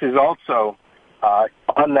 Goldex is also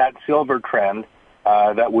on that silver trend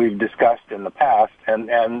that we've discussed in the past,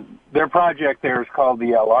 and their project there is called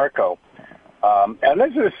the El Arco. And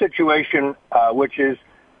this is a situation which is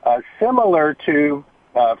similar to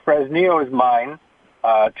Fresnillo's mine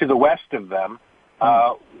to the west of them,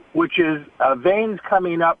 which is veins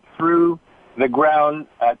coming up through the ground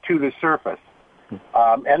to the surface.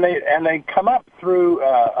 And they come up through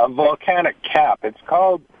a volcanic cap. It's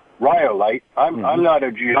called rhyolite. I'm not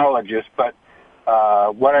a geologist, but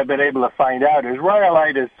what I've been able to find out is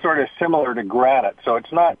rhyolite is sort of similar to granite, so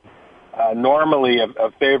it's not normally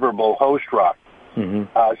a favorable host rock.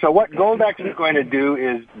 So what Goldex is going to do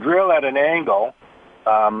is drill at an angle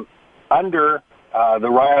under the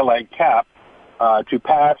rhyolite cap to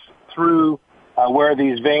pass through where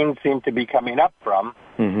these veins seem to be coming up from,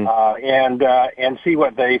 and see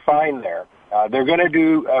what they find there. They're going to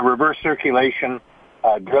do reverse circulation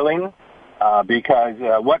drilling because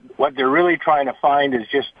what they're really trying to find is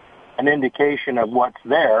just an indication of what's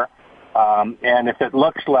there. And if it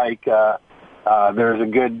looks like there's a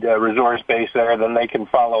good resource base there, then they can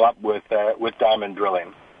follow up with diamond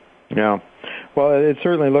drilling. Yeah. Well, it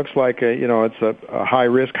certainly looks like it's a high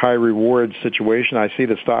risk, high reward situation. I see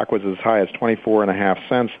the stock was as high as 24.5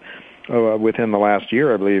 cents within the last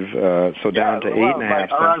year, I believe. So down to 8.5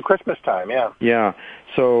 cents around Christmas time. Yeah. Yeah.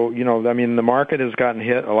 So the market has gotten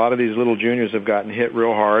hit. A lot of these little juniors have gotten hit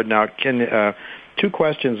real hard. Now, two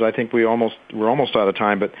questions. I think we're almost out of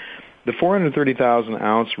time, but the 430,000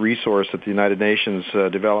 ounce resource that the United Nations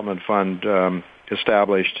Development Fund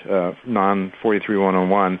established,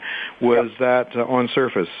 non-43-101, was that on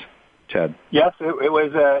surface, Ted? Yes, it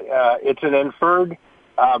was. It's an inferred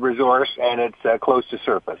resource, and it's close to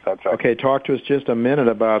surface. That's right. Okay, talk to us just a minute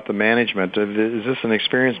about the management. Is this an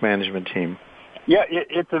experienced management team? Yeah,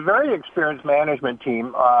 it's a very experienced management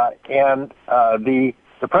team, and the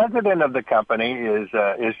president of the company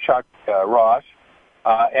is Chuck Ross,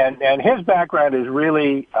 and his background is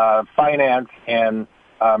really finance and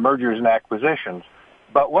mergers and acquisitions.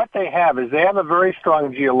 But what they have is they have a very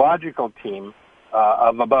strong geological team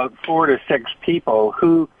of about 4 to 6 people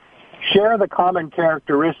who share the common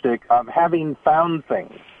characteristic of having found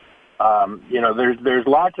things. There's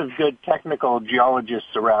lots of good technical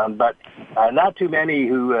geologists around, but not too many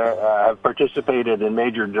who have participated in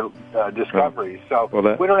major discoveries. So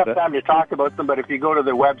we don't have time to talk about them, but if you go to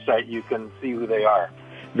their website, you can see who they are.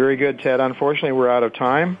 Very good, Ted. Unfortunately, we're out of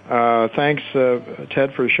time. Thanks,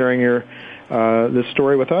 Ted, for sharing this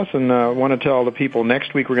story with us. And I want to tell the people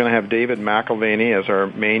next week we're going to have David McIlvaney as our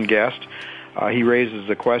main guest. He raises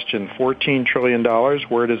the question, $14 trillion,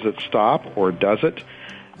 where does it stop, or does it?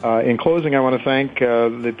 In closing, I want to thank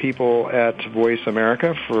the people at Voice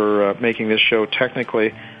America for making this show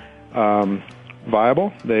technically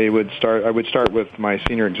viable. I would start with my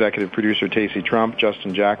senior executive producer, Tacey Trump,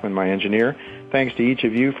 Justin Jackman, my engineer. Thanks to each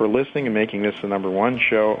of you for listening and making this the #1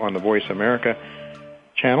 show on the Voice America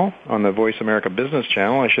channel, on the Voice America Business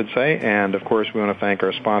channel, I should say. And, of course, we want to thank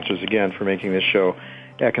our sponsors again for making this show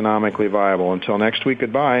economically viable. Until next week,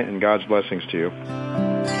 goodbye, and God's blessings to you.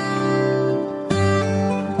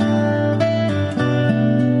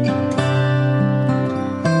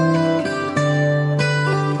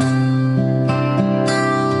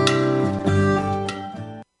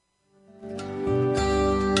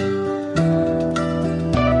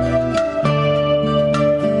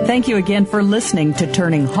 Thank you again for listening to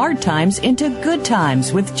Turning Hard Times into Good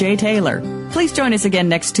Times with Jay Taylor. Please join us again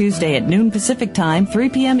next Tuesday at noon Pacific Time, 3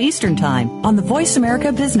 p.m. Eastern Time on the Voice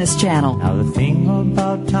America Business Channel. Now the thing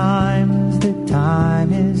about time is that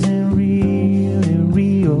time is